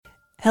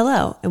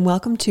Hello, and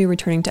welcome to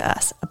Returning to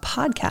Us, a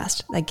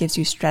podcast that gives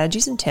you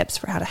strategies and tips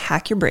for how to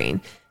hack your brain,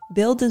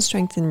 build and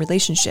strengthen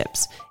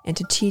relationships, and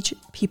to teach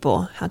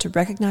people how to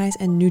recognize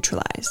and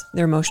neutralize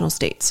their emotional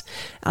states.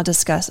 I'll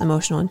discuss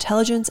emotional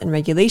intelligence and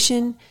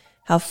regulation,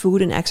 how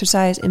food and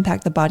exercise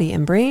impact the body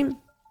and brain,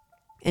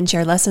 and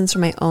share lessons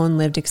from my own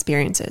lived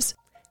experiences.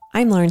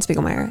 I'm Lauren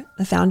Spiegelmeier,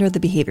 the founder of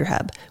the Behavior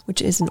Hub,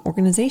 which is an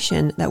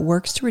organization that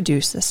works to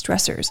reduce the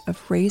stressors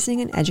of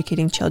raising and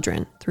educating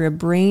children through a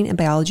brain and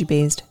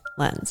biology-based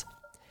lens.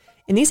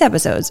 In these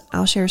episodes,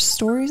 I'll share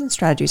stories and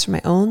strategies from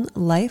my own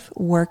life,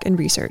 work, and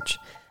research,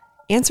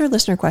 answer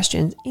listener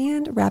questions,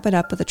 and wrap it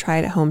up with a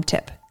try-it-at-home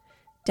tip.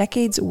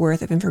 Decades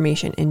worth of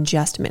information in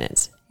just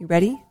minutes. You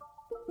ready?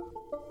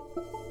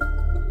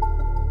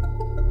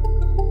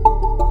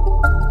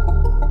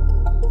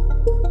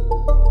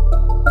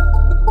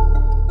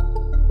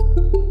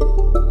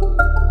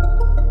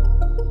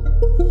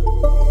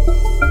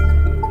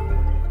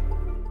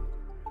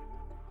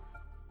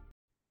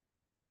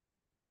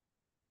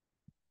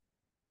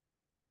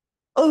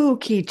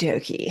 Okie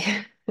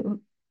dokie.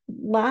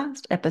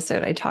 Last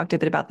episode, I talked a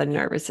bit about the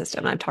nervous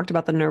system. I've talked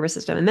about the nervous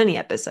system in many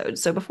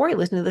episodes. So before you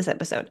listen to this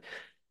episode,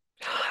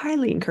 I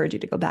highly encourage you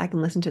to go back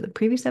and listen to the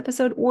previous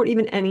episode or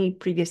even any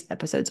previous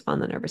episodes on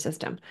the nervous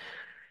system.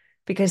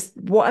 Because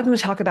what I'm going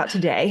to talk about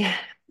today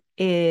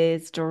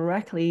is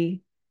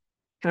directly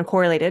kind of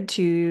correlated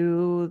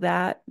to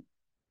that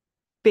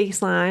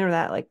baseline or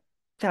that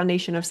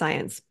foundation of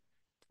science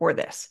for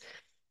this.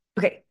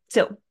 Okay,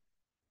 so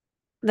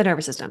the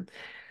nervous system.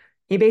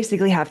 You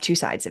basically have two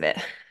sides of it.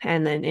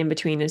 And then in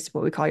between is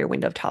what we call your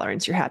window of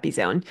tolerance, your happy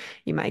zone.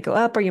 You might go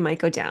up or you might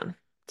go down.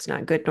 It's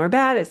not good nor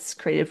bad. It's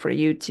created for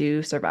you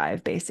to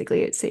survive.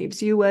 Basically, it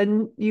saves you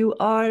when you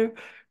are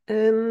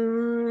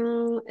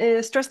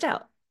stressed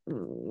out.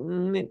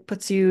 It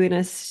puts you in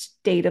a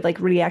state of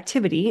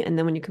reactivity. And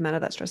then when you come out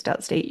of that stressed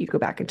out state, you go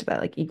back into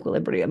that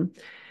equilibrium.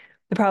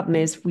 The problem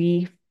is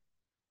we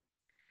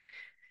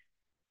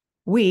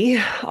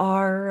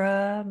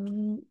are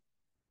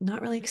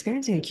not really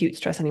experiencing acute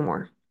stress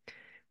anymore.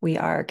 We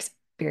are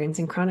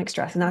experiencing chronic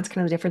stress. And that's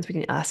kind of the difference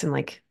between us and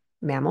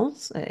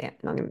mammals,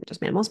 not even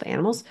just mammals, but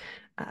animals.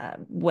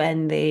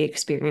 When they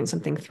experience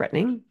something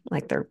threatening,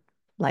 like their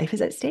life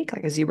is at stake,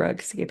 like a zebra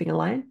escaping a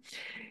lion,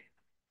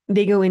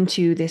 they go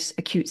into this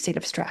acute state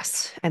of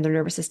stress and their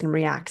nervous system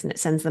reacts and it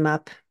sends them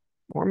up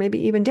or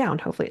maybe even down.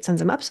 Hopefully it sends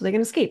them up so they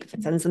can escape. If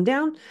it sends them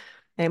down,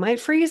 they might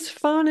freeze,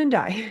 fawn, and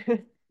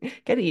die,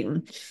 get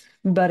eaten.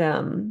 But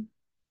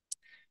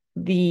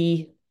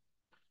the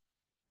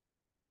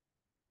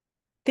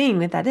thing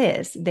with that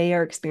is they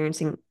are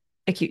experiencing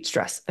acute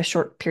stress, a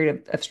short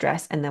period of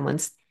stress. And then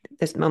once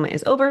this moment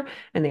is over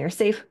and they are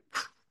safe,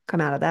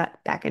 come out of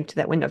that back into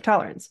that window of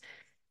tolerance.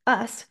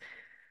 Us,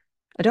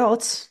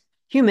 adults,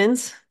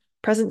 humans,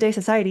 present day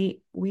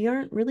society, we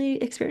aren't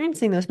really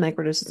experiencing those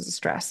microdoses of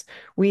stress.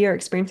 We are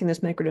experiencing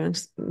those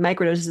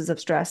microdoses of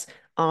stress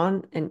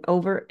on and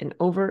over and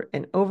over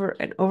and over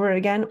and over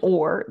again,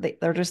 or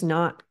they're just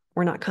not,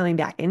 we're not coming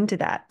back into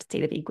that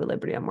state of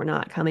equilibrium. We're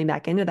not coming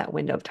back into that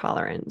window of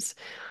tolerance.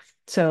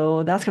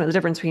 So that's kind of the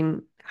difference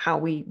between how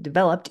we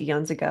developed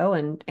eons ago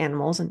and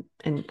animals and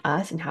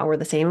us and how we're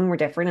the same and we're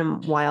different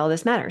and why all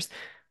this matters.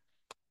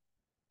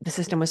 The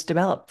system was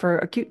developed for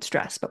acute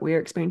stress, but we are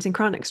experiencing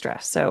chronic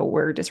stress. So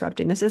we're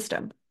disrupting the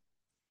system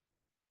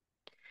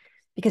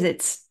because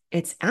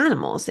it's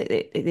animals.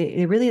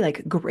 They really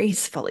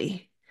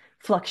gracefully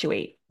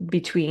fluctuate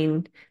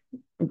between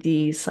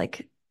these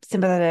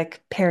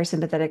sympathetic,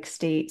 parasympathetic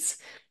states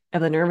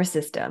of the nervous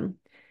system.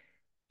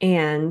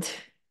 And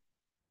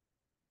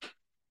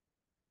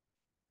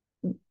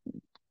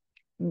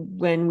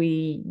when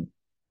we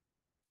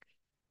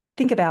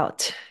think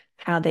about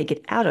how they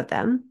get out of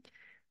them,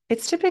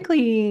 it's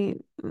typically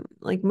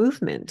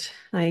movement.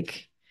 So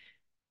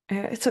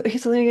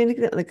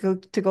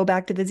to go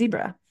back to the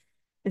zebra.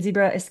 A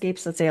zebra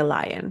escapes, let's say, a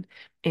lion,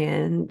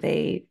 and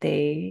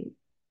they're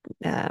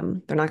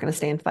not going to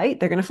stay and fight.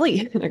 They're going to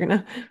flee. They're going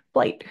to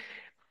flight.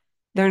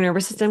 Their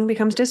nervous system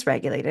becomes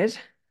dysregulated.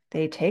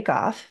 They take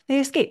off. They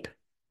escape.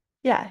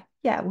 Yeah,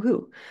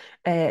 woohoo.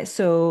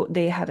 So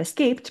they have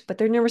escaped, but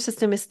their nervous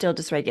system is still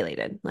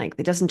dysregulated.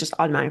 It doesn't just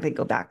automatically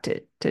go back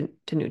to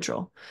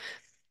neutral.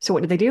 So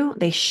what do?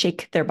 They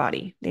shake their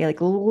body. They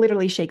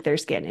literally shake their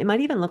skin. It might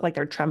even look like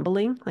they're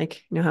trembling,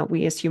 how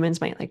we as humans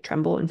might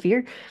tremble in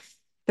fear.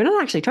 They're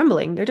not actually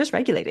trembling. They're just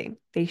regulating.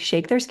 They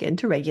shake their skin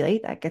to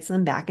regulate. That gets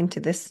them back into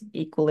this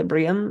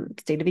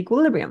state of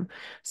equilibrium.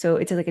 So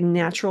it's a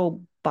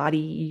natural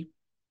body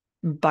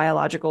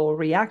biological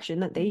reaction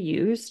that they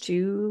use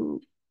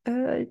to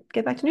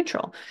get back to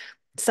neutral.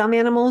 Some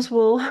animals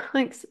will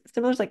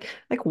similar to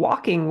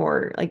walking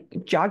or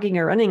jogging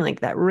or running,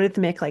 that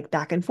rhythmic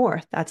back and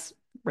forth. That's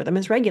rhythm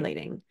is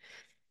regulating.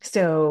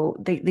 So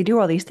they do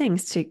all these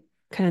things to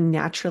kind of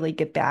naturally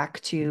get back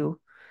to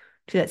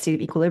that state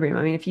of equilibrium.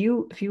 I mean, if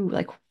you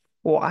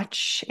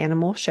watch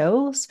animal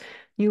shows,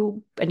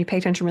 you pay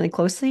attention really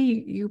closely,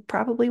 you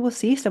probably will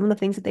see some of the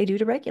things that they do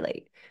to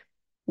regulate.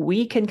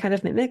 We can kind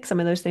of mimic some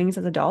of those things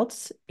as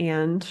adults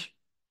and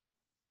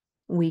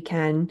we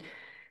can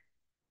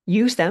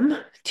use them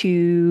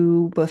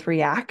to both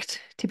react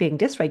to being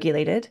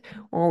dysregulated,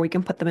 or we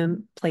can put them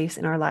in place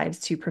in our lives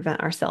to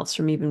prevent ourselves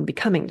from even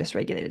becoming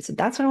dysregulated. So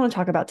that's what I want to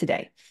talk about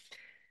today.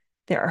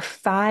 There are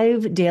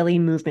 5 daily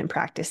movement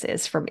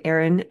practices from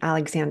Aaron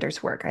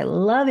Alexander's work. I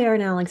love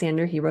Aaron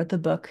Alexander. He wrote the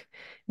book,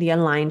 The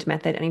Aligned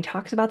Method, and he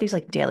talks about these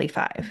like daily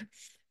five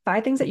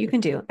things that you can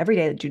do every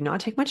day that do not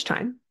take much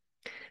time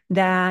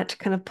that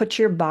kind of puts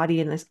your body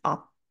in this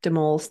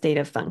optimal state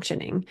of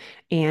functioning.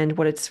 And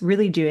what it's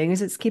really doing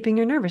is it's keeping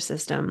your nervous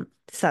system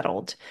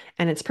settled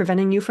and it's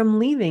preventing you from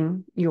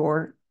leaving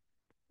your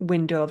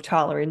window of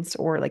tolerance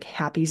or like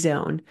happy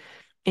zone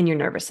in your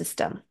nervous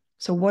system.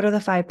 So, what are the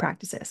 5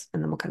 practices?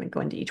 And then we'll kind of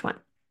go into each one.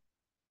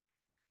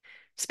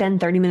 Spend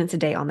 30 minutes a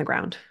day on the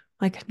ground,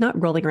 like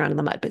not rolling around in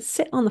the mud, but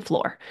sit on the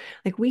floor.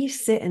 Like we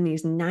sit in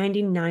these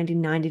 90, 90,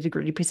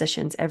 90-degree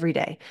positions every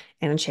day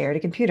in a chair at a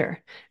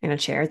computer, in a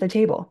chair at the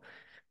table,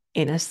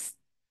 in a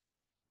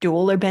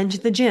stool or bench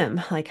at the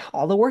gym, like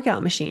all the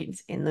workout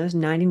machines in those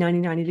 90, 90,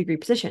 90-degree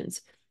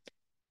positions.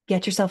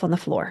 Get yourself on the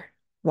floor.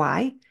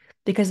 Why?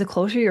 Because the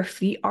closer your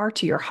feet are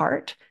to your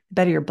heart, the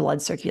better your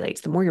blood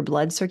circulates. The more your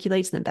blood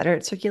circulates and the better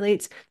it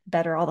circulates, the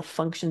better all the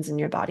functions in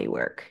your body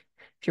work.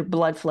 If your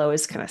blood flow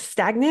is kind of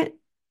stagnant,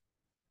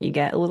 you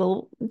get a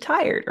little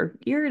tired or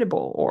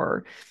irritable,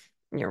 or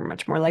you're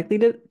much more likely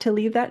to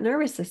leave that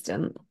nervous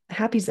system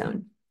happy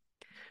zone.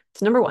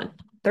 So, number one,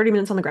 30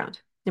 minutes on the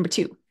ground. Number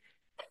two,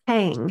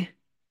 hang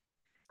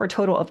for a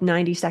total of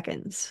 90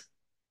 seconds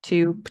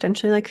to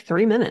potentially like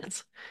 3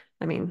 minutes.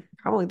 I mean,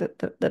 probably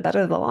the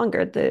better, the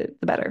longer, the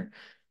better.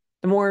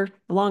 The more,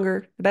 the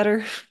longer, the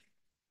better.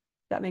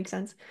 That makes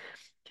sense.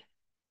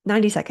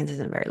 90 seconds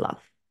isn't very long.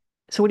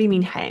 So what do you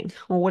mean hang?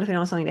 Well, what if they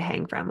don't have something to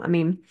hang from? I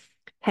mean,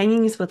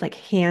 hanging is with like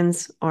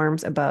hands,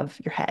 arms above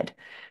your head.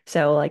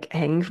 So like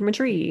hanging from a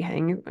tree,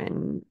 hang,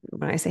 and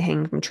when I say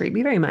hanging from a tree,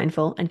 be very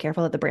mindful and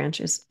careful that the branch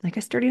is like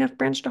a sturdy enough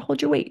branch to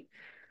hold your weight.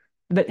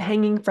 But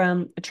hanging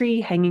from a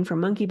tree, hanging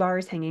from monkey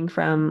bars, hanging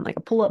from like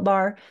a pull-up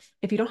bar,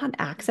 if you don't have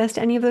access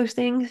to any of those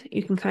things,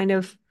 you can kind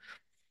of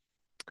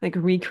like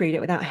recreate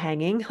it without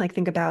hanging. Like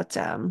think about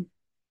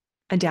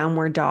a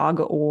downward dog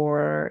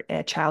or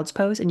a child's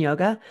pose in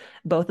yoga.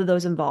 Both of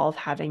those involve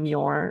having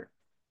your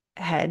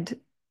head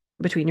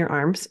between your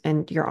arms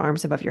and your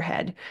arms above your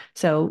head.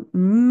 So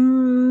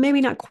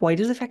maybe not quite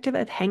as effective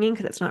at hanging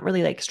because it's not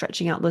really like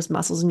stretching out those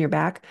muscles in your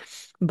back,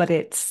 but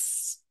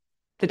it's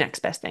the next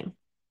best thing.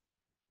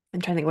 I'm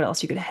trying to think what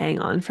else you could hang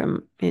on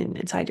from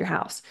inside your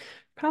house.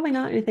 Probably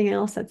not anything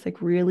else that's like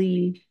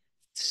really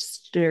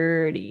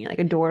sturdy. Like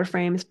a door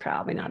frame is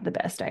probably not the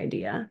best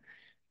idea.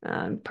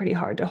 Pretty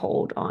hard to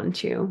hold on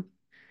to.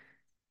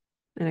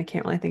 And I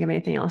can't really think of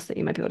anything else that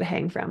you might be able to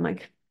hang from,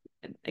 like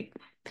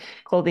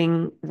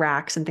clothing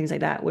racks and things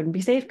like that wouldn't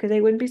be safe because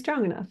they wouldn't be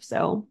strong enough.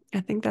 So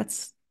I think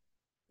that's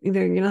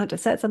either you're gonna have to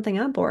set something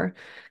up or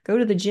go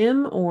to the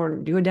gym or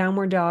do a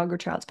downward dog or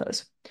child's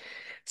pose.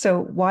 So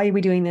why are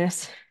we doing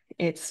this?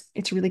 It's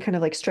really kind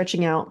of like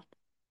stretching out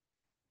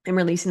and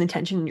releasing the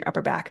tension in your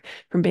upper back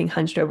from being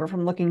hunched over,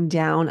 from looking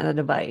down at a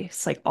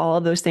device. Like all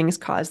of those things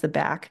cause the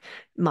back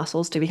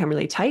muscles to become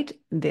really tight.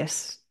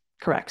 This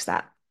corrects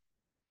that.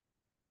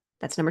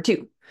 That's number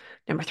two.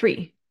 Number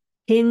three,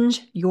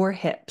 hinge your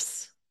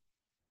hips.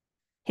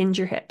 Hinge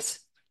your hips.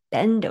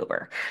 Bend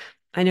over.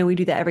 I know we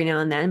do that every now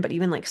and then, but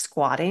even like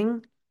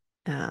squatting,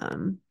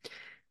 um,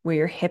 where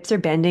your hips are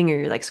bending or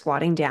you're like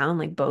squatting down,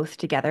 like both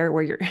together,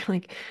 where you're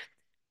like,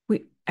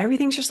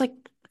 everything's just like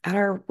at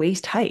our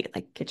waist height,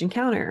 like kitchen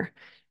counter,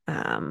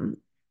 um,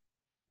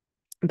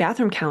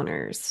 bathroom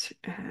counters,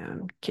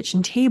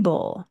 kitchen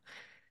table,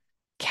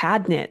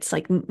 cabinets,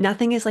 like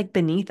nothing is like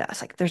beneath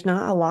us. Like there's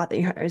not a lot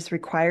that is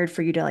required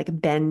for you to like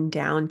bend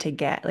down to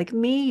get. Like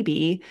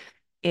maybe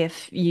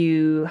if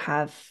you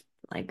have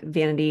like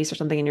vanities or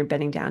something and you're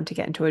bending down to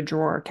get into a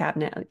drawer or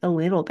cabinet, like, a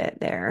little bit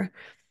there.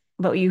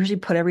 But we usually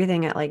put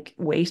everything at like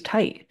waist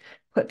height.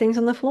 Put things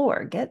on the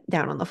floor, get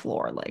down on the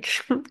floor, like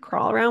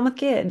crawl around with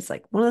kids.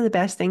 Like one of the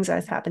best things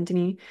that's happened to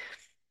me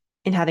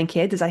in having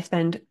kids is I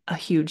spend a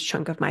huge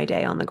chunk of my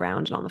day on the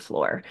ground and on the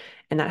floor.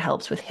 And that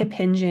helps with hip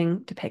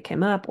hinging to pick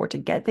him up or to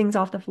get things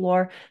off the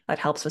floor. That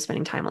helps with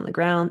spending time on the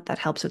ground. That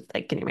helps with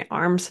like getting my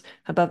arms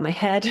above my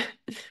head.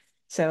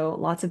 So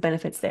lots of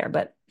benefits there.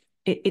 But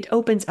it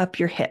opens up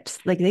your hips.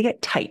 Like they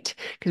get tight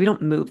because we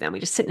don't move them. We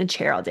just sit in a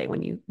chair all day.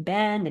 When you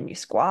bend and you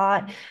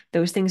squat,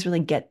 those things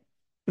really get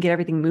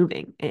everything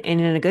moving and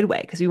in a good way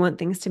because we want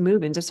things to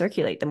move and to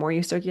circulate. The more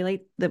you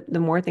circulate, the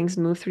more things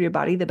move through your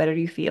body, the better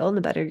you feel and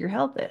the better your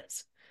health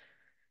is.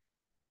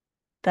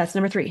 That's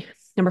number three.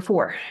 Number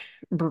four,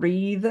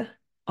 breathe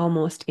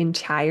almost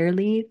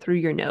entirely through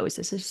your nose.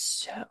 This is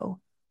so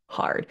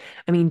hard.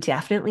 I mean,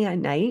 definitely at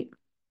night,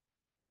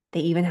 they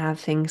even have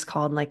things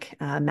called like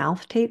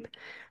mouth tape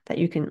that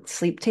you can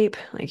sleep tape,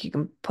 like you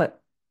can put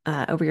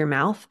over your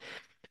mouth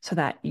so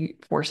that you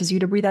forces you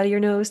to breathe out of your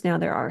nose. Now,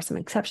 there are some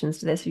exceptions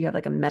to this. If you have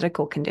like a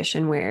medical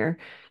condition where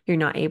you're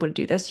not able to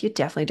do this, you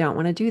definitely don't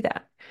want to do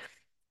that.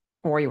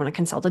 Or you want to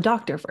consult a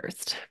doctor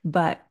first.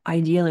 But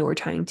ideally, we're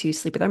trying to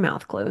sleep with our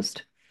mouth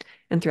closed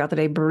and throughout the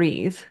day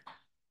breathe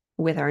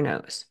with our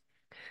nose.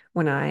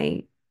 When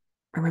I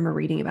remember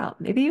reading about,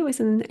 maybe it was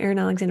in Aaron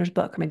Alexander's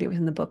book, or maybe it was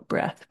in the book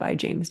Breath by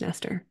James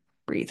Nestor.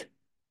 Breathe,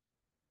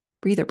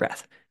 breathe or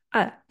breath.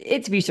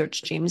 It's if you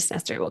search James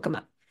Nestor, it will come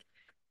up.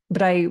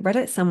 But I read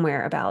it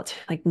somewhere about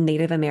like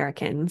Native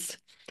Americans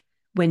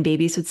when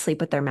babies would sleep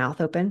with their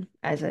mouth open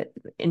as an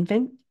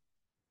infant,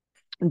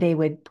 they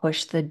would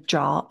push the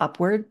jaw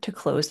upward to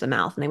close the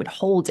mouth and they would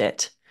hold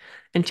it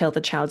until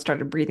the child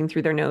started breathing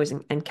through their nose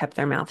and kept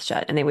their mouth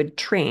shut. And they would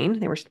train,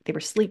 they were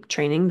sleep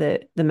training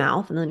the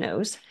mouth and the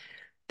nose.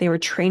 They were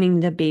training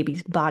the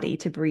baby's body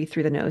to breathe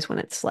through the nose when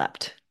it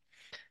slept.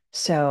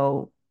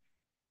 So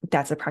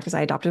that's a practice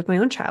I adopted with my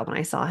own child. When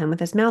I saw him with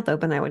his mouth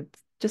open, I would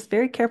just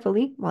very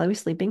carefully, while he was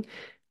sleeping,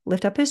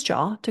 lift up his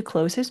jaw to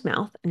close his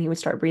mouth, and he would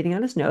start breathing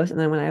out his nose. And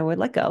then when I would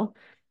let go,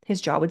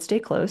 his jaw would stay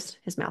closed,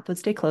 his mouth would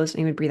stay closed, and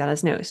he would breathe out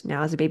his nose.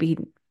 Now, as a baby, he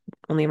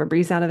only ever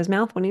breathes out of his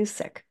mouth when he's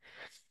sick.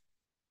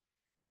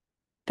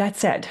 That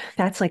said,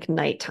 that's like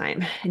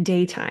nighttime,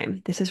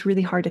 daytime. This is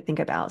really hard to think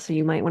about. So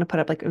you might want to put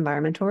up like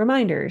environmental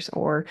reminders,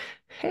 or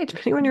hey,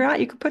 depending on where you're at,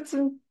 you could put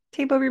some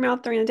tape over your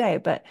mouth during the day.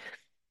 But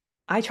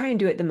I try and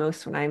do it the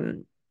most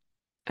when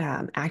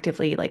I'm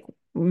actively like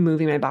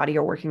moving my body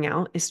or working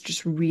out, is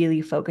just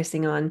really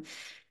focusing on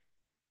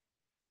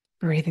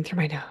breathing through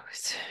my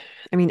nose.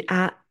 I mean,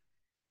 at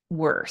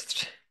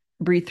worst,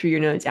 breathe through your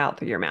nose, out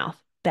through your mouth.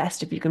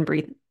 Best if you can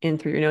breathe in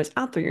through your nose,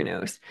 out through your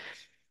nose.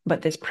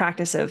 But this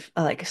practice of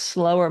like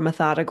slower,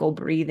 methodical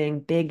breathing,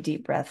 big,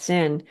 deep breaths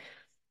in,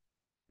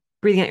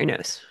 breathing out your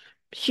nose.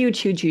 Huge,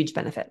 huge, huge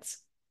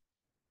benefits.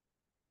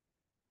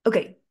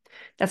 Okay,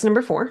 that's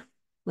number four.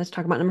 Let's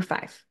talk about number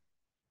five.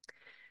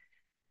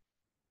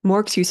 More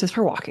excuses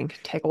for walking.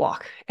 Take a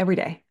walk every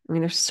day. I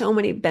mean, there's so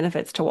many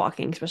benefits to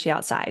walking, especially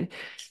outside.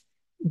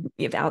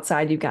 If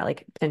outside, you've got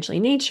like potentially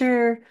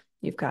nature,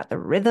 you've got the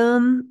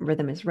rhythm.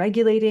 Rhythm is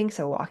regulating.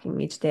 So walking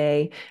each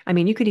day. I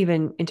mean, you could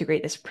even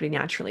integrate this pretty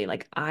naturally.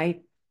 Like I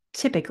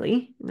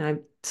typically, and I've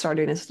started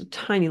doing this a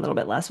tiny little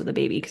bit less with the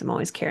baby because I'm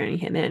always carrying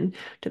him in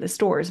to the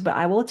stores, but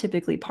I will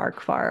typically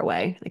park far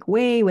away, like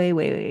way, way,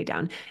 way, way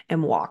down,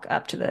 and walk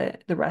up to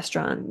the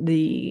restaurant,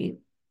 the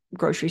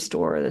grocery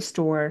store, or the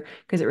store,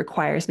 because it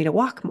requires me to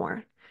walk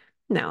more.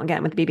 Now,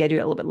 again, with the baby, I do it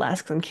a little bit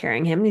less because I'm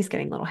carrying him and he's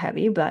getting a little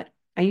heavy, but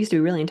I used to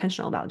be really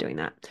intentional about doing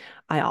that.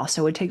 I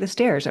also would take the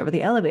stairs over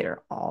the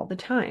elevator all the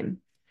time.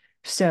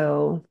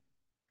 So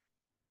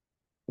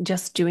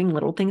just doing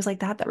little things like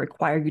that that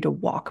require you to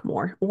walk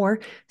more or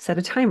set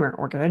a timer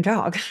or get a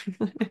jog.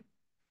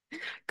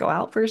 Go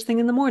out first thing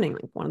in the morning.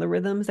 Like one of the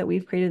rhythms that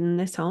we've created in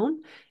this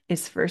home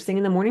is first thing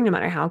in the morning, no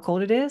matter how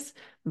cold it is,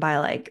 by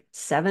like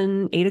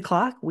 7, 8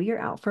 o'clock, we are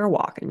out for a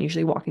walk and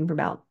usually walking for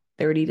about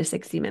 30 to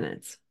 60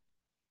 minutes.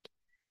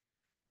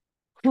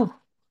 Whew.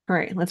 All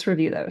right, let's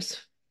review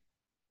those.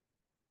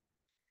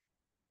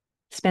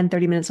 Spend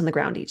 30 minutes on the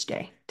ground each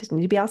day. Doesn't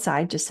need to be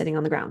outside, just sitting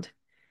on the ground.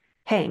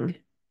 Hang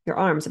your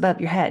arms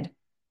above your head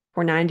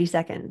for 90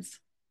 seconds.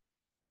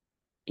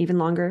 Even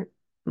longer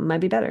might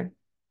be better,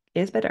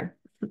 is better.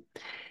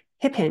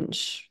 Hip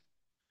hinge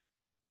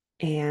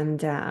and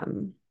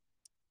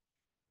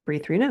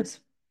breathe through your nose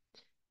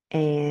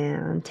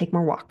and take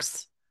more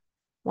walks.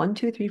 1,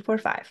 2, 3, 4,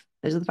 5.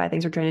 Those are the 5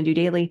 things we're trying to do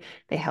daily.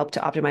 They help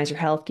to optimize your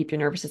health, keep your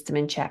nervous system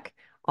in check.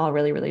 All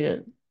really,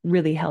 really,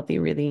 really healthy,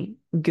 really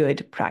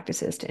good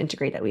practices to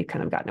integrate that we've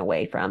kind of gotten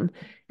away from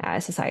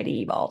as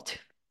society evolved.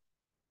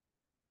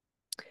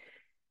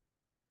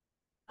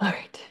 All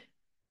right.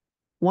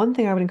 One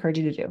thing I would encourage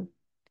you to do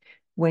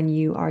when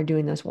you are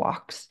doing those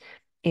walks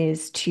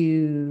is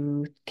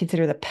to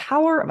consider the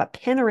power of a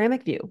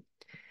panoramic view.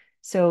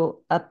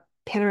 So a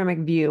panoramic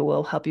view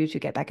will help you to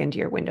get back into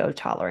your window of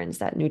tolerance,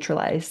 that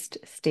neutralized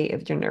state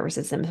of your nervous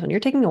system. So when you're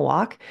taking a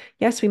walk,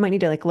 yes, we might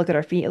need to like look at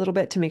our feet a little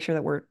bit to make sure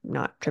that we're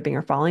not tripping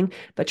or falling,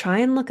 but try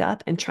and look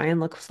up and try and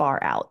look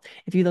far out.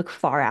 If you look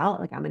far out,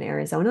 like I'm in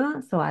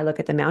Arizona, so I look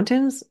at the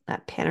mountains,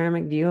 that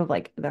panoramic view of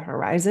like the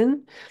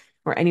horizon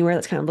or anywhere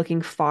that's kind of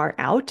looking far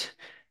out,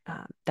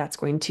 that's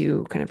going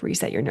to kind of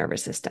reset your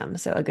nervous system.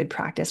 So a good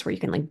practice where you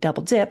can like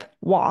double dip,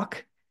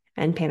 walk,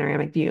 and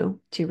panoramic view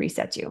to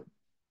reset you.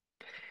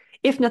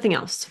 If nothing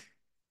else,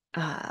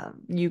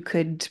 you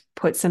could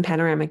put some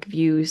panoramic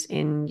views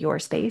in your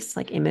space,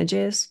 like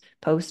images,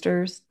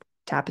 posters,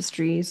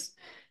 tapestries,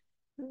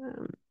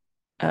 um,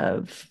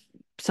 of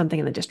something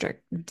in the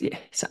district,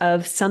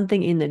 of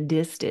something in the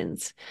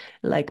distance,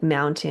 like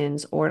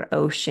mountains or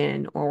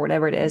ocean or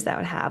whatever it is that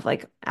would have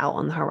like out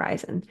on the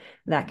horizon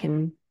that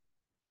can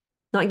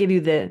not give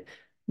you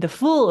the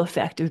full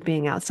effect of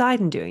being outside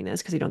and doing this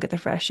because you don't get the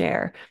fresh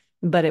air,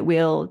 but it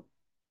will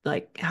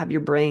like have your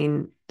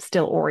brain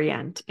still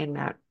orient in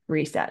that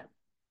reset.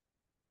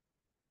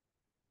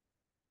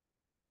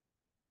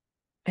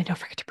 And don't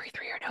forget to breathe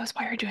through your nose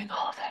while you're doing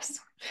all of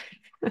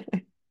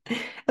this.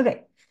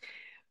 Okay.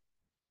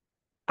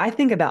 I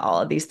think about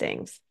all of these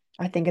things.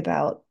 I think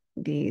about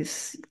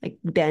these like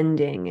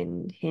bending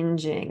and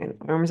hinging and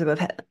arms above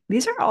head.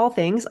 These are all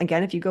things,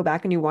 again, if you go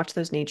back and you watch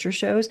those nature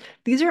shows,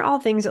 these are all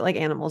things that like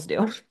animals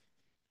do.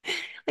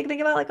 Like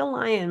think about like a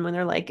lion when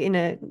they're like in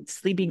a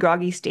sleepy,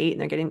 groggy state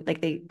and they're getting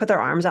like they put their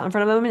arms out in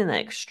front of them and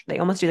like they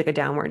almost do like a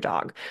downward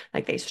dog.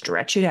 Like they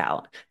stretch it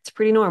out. It's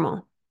pretty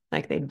normal.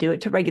 Like they do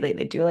it to regulate.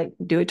 They do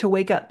it to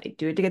wake up. They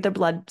do it to get their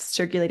blood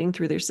circulating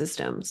through their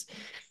systems.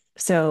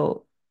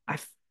 So I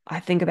I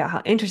think about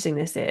how interesting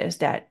this is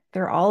that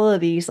there are all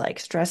of these like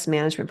stress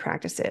management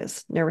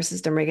practices, nervous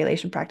system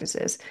regulation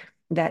practices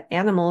that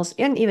animals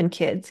and even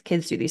kids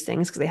do these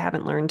things because they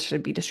haven't learned to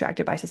be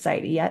distracted by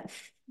society yet,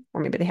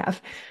 or maybe they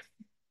have.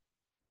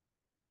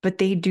 But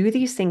they do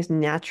these things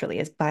naturally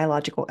as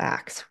biological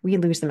acts. We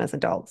lose them as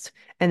adults.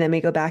 And then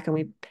we go back and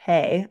we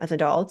pay as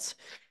adults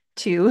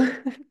to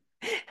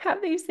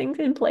have these things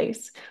in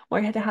place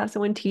or to have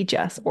someone teach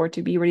us or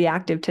to be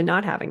reactive to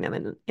not having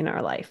them in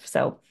our life.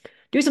 So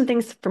do some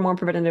things for more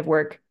preventative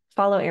work.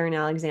 Follow Aaron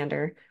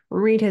Alexander,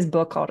 read his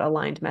book called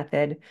Aligned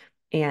Method,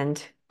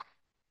 and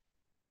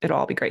it'll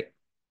all be great.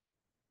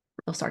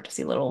 You'll start to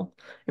see little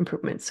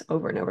improvements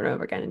over and over and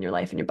over again in your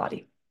life and your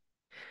body.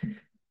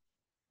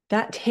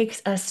 That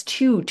takes us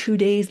to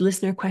today's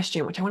listener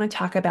question, which I want to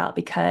talk about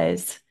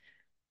because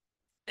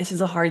this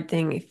is a hard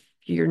thing if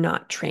you're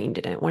not trained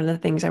in it. One of the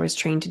things I was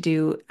trained to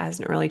do as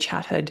an early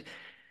childhood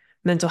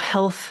mental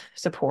health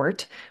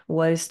support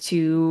was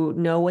to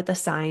know what the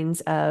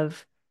signs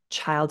of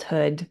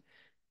childhood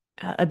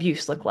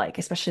abuse look like,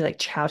 especially like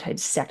childhood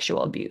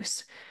sexual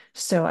abuse.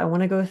 So I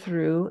want to go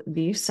through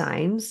these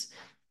signs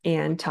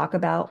and talk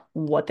about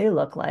what they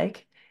look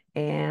like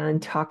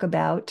and talk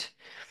about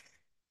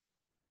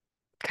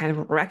kind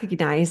of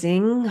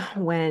recognizing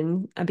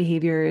when a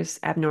behavior is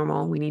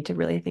abnormal. We need to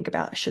really think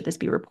about, should this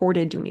be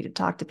reported? Do we need to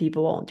talk to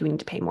people? Do we need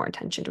to pay more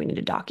attention? Do we need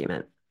to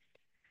document?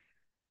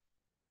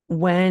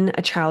 When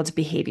a child's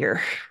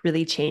behavior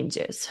really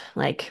changes,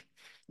 like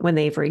when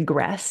they've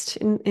regressed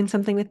in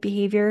something with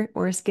behavior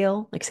or a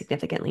skill, like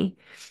significantly,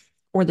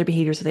 or their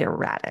behaviors are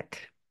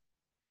erratic.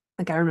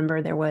 Like I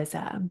remember there was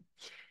a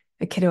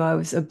kiddo I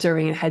was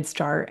observing at Head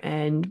Start,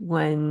 and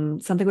when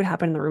something would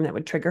happen in the room that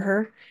would trigger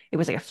her, it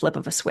was like a flip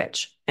of a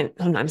switch. And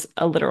sometimes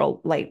a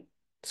literal light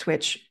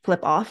switch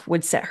flip off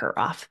would set her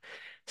off.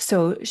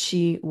 So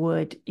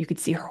you could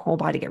see her whole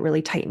body get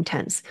really tight and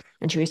tense.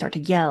 And she would start to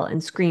yell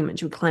and scream, and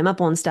she would climb up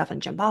on stuff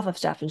and jump off of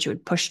stuff, and she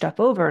would push stuff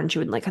over, and she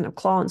would like kind of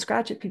claw and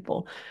scratch at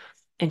people,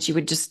 and she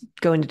would just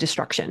go into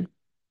destruction.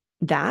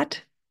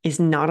 That is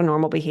not a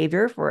normal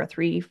behavior for a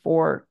 3,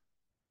 4,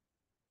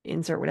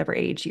 insert whatever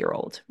age year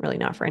old, really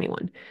not for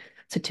anyone.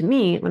 So to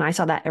me, when I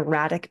saw that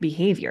erratic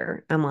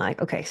behavior, I'm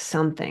like, okay,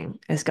 something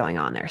is going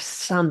on there.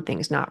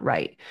 Something's not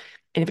right.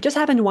 And if it just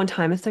happened one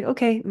time, it's like,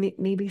 okay,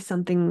 maybe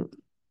something,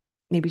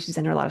 maybe she's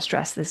under a lot of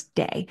stress this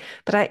day.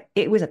 But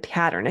it was a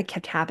pattern. It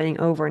kept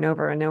happening over and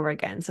over and over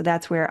again. So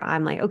that's where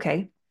I'm like,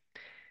 okay,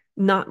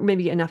 not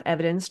maybe enough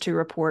evidence to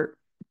report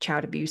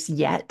child abuse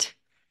yet,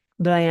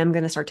 but I am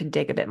going to start to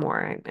dig a bit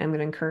more. I'm going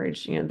to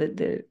encourage,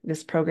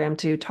 this program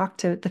to talk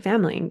to the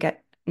family and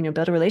get,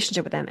 build a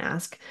relationship with them,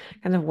 ask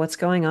kind of what's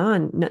going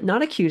on,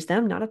 not accuse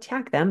them, not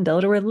attack them,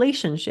 build a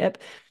relationship,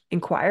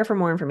 inquire for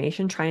more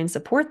information, try and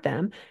support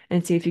them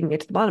and see if you can get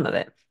to the bottom of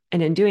it.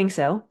 And in doing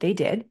so, they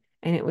did.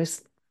 And it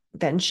was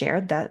then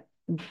shared that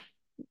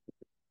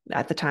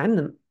at the time,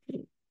 the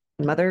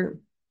mother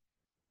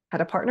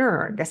had a partner,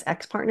 or I guess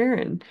ex-partner,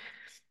 and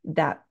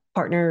that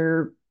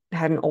partner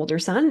had an older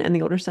son, and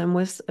the older son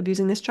was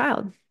abusing this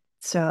child.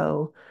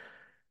 So,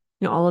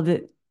 all of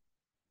it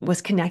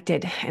was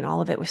connected, and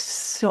all of it was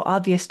so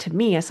obvious to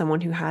me as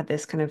someone who had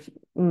this kind of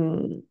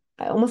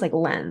almost like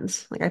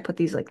lens. Like I put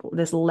these like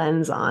this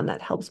lens on that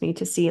helps me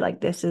to see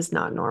like this is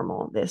not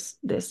normal. This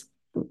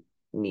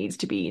needs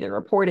to be either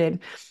reported,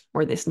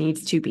 or this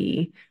needs to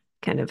be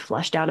kind of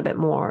fleshed out a bit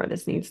more, or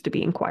this needs to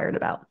be inquired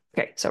about.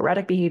 Okay, so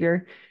erratic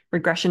behavior,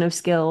 regression of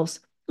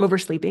skills,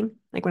 oversleeping.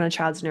 Like when a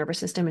child's nervous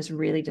system is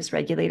really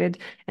dysregulated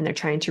and they're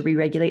trying to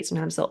re-regulate,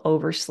 sometimes they'll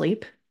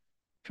oversleep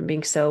from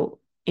being so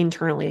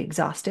internally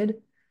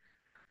exhausted.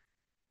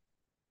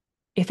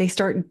 If they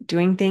start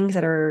doing things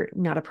that are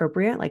not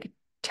appropriate, like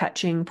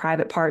touching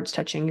private parts,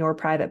 touching your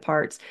private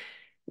parts,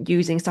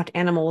 using stuffed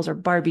animals or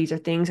Barbies or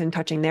things and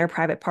touching their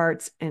private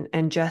parts,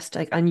 and just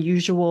like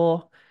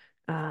unusual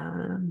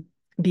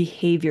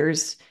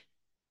behaviors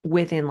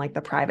within like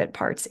the private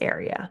parts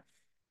area.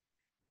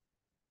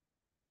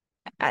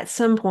 At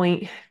some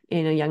point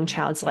in a young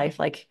child's life,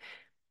 like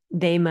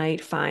they might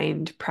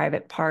find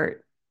private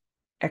part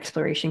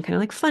exploration kind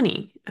of like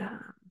funny.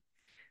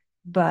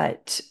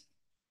 But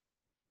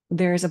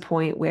there's a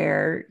point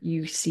where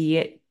you see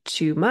it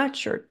too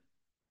much or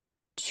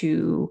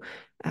too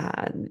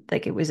uh,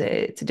 like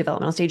it's a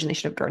developmental stage and they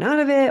should have grown out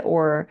of it,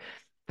 or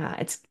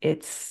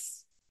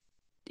it's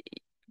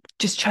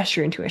just trust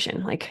your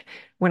intuition. Like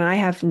when I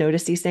have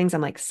noticed these things,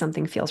 I'm like,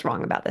 something feels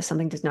wrong about this.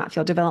 Something does not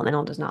feel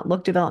developmental, does not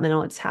look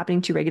developmental. It's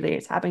happening too regularly.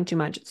 It's happening too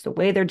much. It's the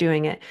way they're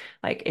doing it.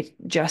 Like it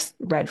just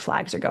red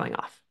flags are going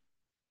off.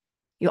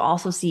 You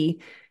also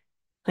see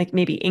like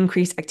maybe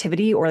increased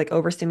activity or like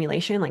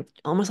overstimulation, like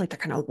almost like they're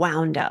kind of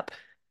wound up.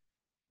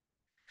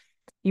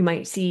 You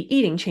might see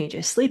eating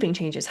changes, sleeping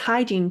changes,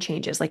 hygiene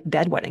changes, like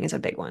bedwetting is a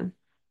big one.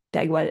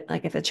 beg what,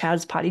 like if a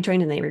child's potty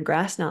trained and they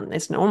regress, now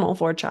it's normal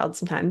for a child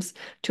sometimes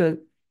to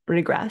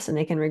regress, and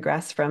they can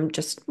regress from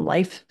just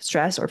life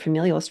stress or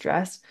familial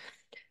stress.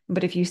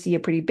 But if you see a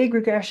pretty big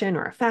regression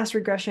or a fast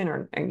regression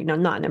or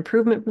not an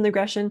improvement from the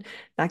regression,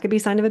 that could be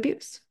a sign of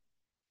abuse.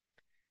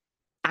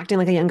 Acting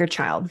like a younger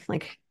child,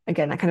 like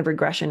again, that kind of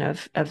regression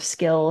of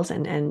skills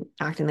and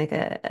acting like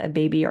a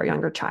baby or a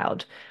younger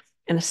child.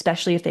 And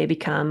especially if they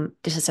become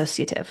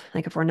disassociative,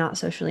 like if we're not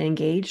socially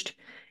engaged,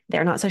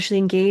 they're not socially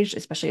engaged,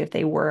 especially if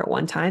they were at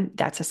one time,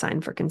 that's a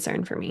sign for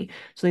concern for me.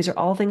 So these are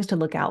all things to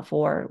look out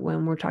for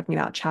when we're talking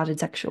about childhood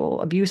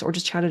sexual abuse or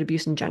just childhood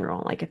abuse in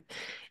general. Like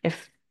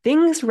if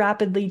things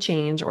rapidly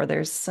change or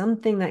there's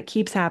something that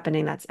keeps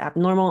happening that's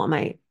abnormal,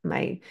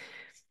 my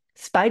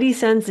spidey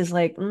sense is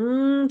like,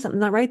 something's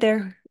not right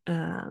there.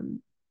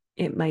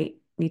 It might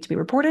need to be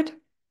reported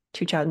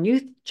to Child and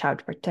Youth,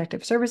 Child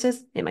Protective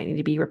Services. It might need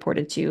to be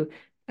reported to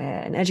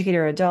an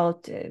educator,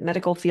 adult,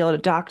 medical field, a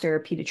doctor,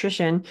 a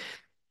pediatrician,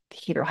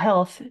 behavioral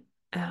health,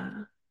 uh,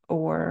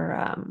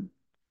 or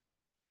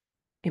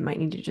it might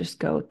need to just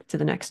go to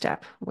the next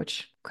step,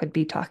 which could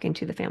be talking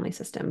to the family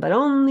system. But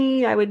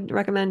only I would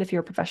recommend if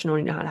you're a professional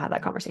and you know how to have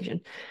that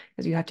conversation,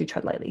 because you have to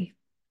tread lightly.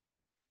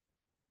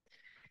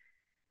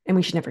 And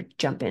we should never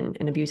jump in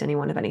and abuse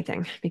anyone of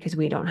anything because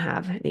we don't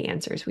have the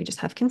answers. We just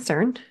have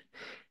concern.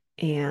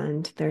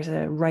 And there's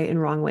a right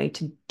and wrong way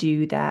to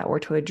do that or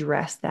to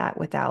address that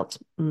without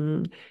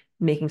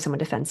making someone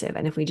defensive.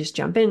 And if we just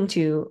jump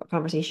into a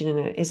conversation and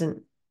it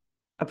isn't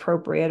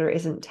appropriate or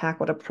isn't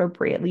tackled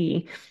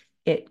appropriately,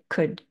 it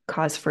could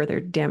cause further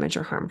damage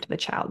or harm to the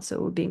child.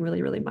 So being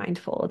really, really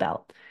mindful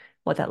about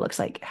what that looks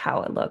like,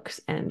 how it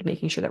looks, and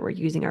making sure that we're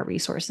using our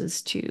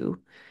resources to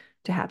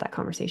have that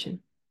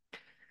conversation.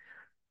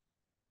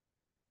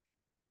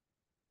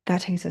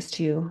 That takes us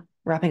to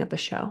wrapping up the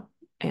show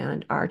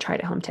and our try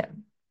it at home tip.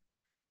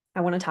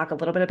 I want to talk a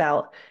little bit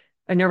about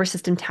a nervous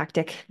system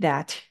tactic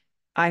that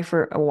I,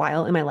 for a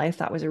while in my life,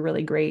 thought was a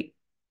really great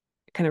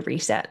kind of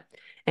reset.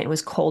 And it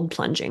was cold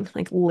plunging,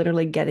 like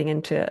literally getting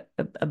into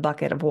a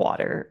bucket of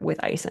water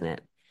with ice in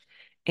it.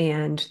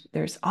 And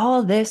there's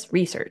all this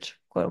research,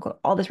 quote unquote,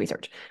 all this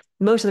research.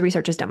 Most of the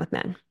research is done with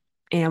men.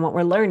 And what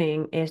we're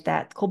learning is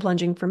that cold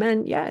plunging for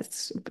men, yeah,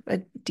 it's a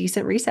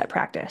decent reset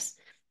practice.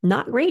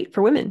 Not great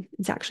for women.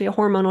 It's actually a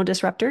hormonal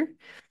disruptor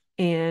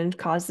and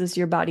causes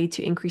your body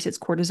to increase its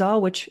cortisol,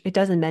 which it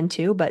does in men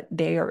too, but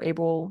they are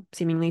able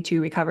seemingly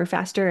to recover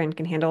faster and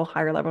can handle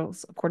higher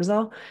levels of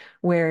cortisol.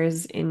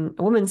 Whereas in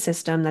a woman's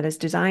system that is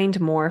designed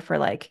more for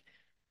like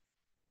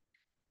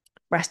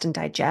rest and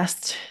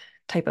digest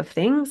type of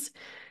things,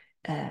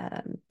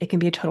 it can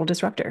be a total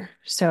disruptor.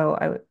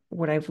 So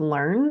what I've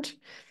learned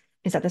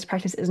is that this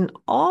practice isn't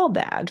all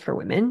bad for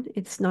women.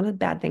 It's not a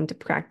bad thing to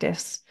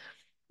practice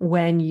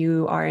when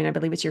you are in, I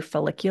believe it's your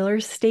follicular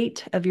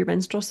state of your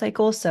menstrual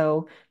cycle.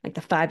 So like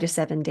the 5 to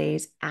 7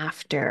 days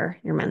after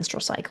your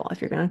menstrual cycle, if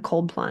you're going to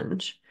cold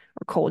plunge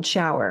or cold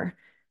shower,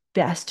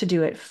 best to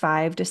do it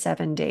 5 to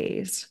 7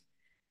 days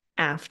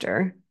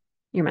after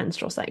your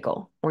menstrual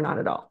cycle or not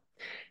at all.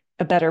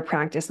 A better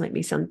practice might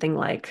be something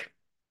like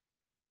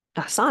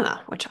a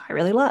sauna, which I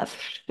really love,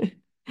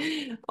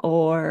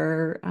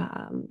 or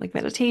like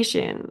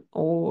meditation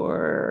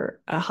or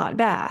a hot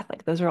bath.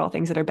 Like those are all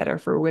things that are better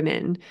for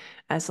women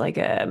as like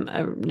a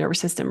nervous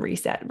system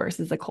reset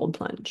versus a cold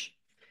plunge.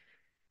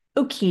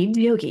 Okie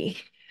dokie.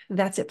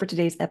 That's it for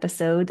today's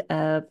episode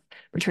of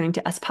Returning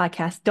to Us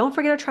podcast. Don't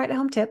forget to try it at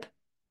home tip.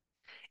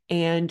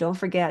 And don't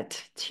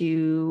forget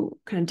to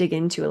kind of dig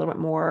into a little bit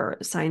more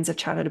signs of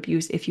childhood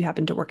abuse if you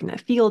happen to work in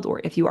that field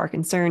or if you are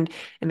concerned,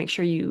 and make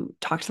sure you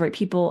talk to the right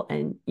people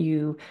and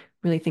you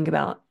really think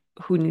about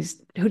who does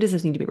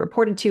this need to be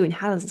reported to and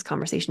how does this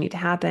conversation need to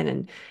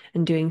happen,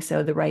 and doing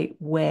so the right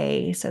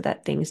way so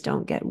that things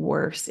don't get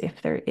worse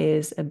if there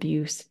is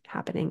abuse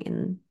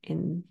happening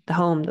in the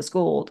home, the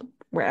school,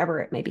 wherever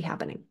it may be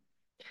happening.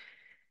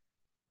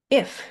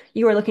 If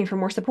you are looking for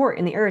more support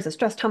in the areas of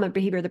stress, trauma,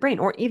 behavior of the brain,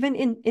 or even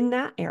in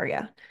that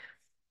area,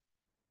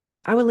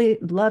 I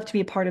would love to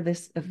be a part of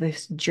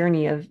this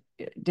journey of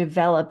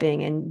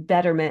developing and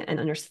betterment and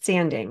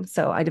understanding.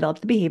 So I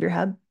developed the Behavior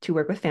Hub to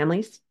work with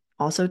families,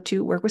 also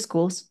to work with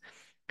schools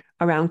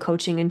around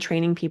coaching and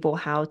training people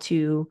how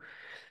to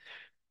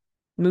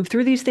move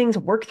through these things,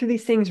 work through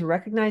these things,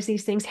 recognize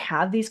these things,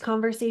 have these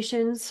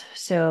conversations.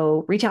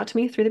 So reach out to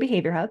me through the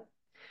Behavior Hub,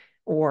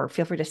 or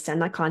feel free to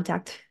send that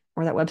contact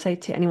or that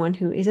website to anyone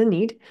who is in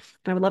need.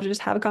 And I would love to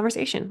just have a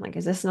conversation. Like,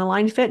 is this an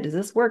aligned fit? Does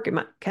this work?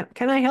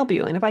 Can I help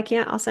you? And if I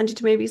can't, I'll send you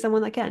to maybe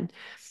someone that can.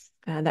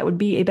 That would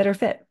be a better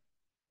fit.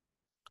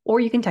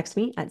 Or you can text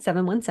me at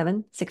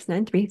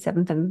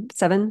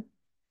 717-693-7777,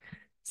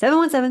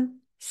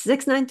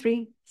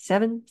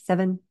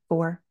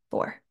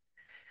 717-693-7744.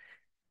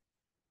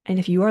 And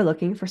if you are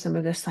looking for some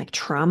of this like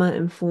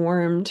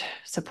trauma-informed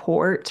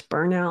support,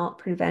 burnout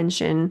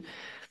prevention,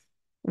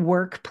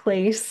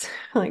 workplace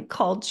like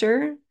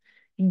culture,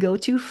 go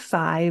to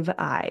Five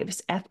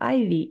Ives,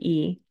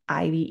 Fiveivess.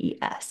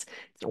 It's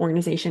an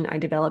organization I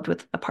developed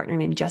with a partner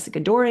named Jessica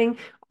Doring,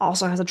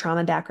 also has a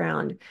trauma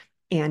background.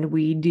 And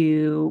we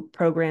do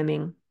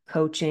programming,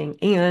 coaching,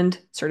 and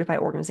certify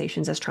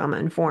organizations as trauma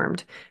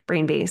informed,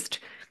 brain based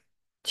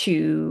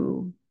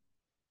to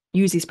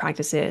use these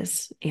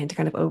practices and to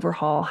kind of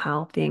overhaul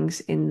how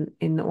things in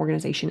the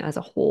organization as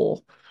a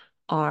whole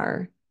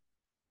are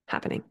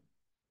happening.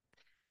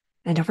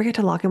 And don't forget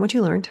to lock in what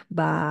you learned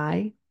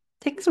by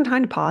taking some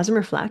time to pause and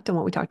reflect on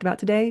what we talked about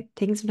today,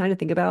 taking some time to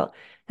think about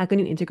how can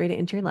you integrate it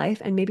into your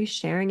life and maybe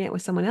sharing it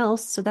with someone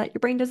else so that your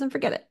brain doesn't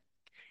forget it.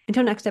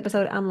 Until next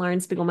episode, I'm Lauren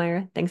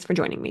Spiegelmeier. Thanks for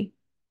joining me.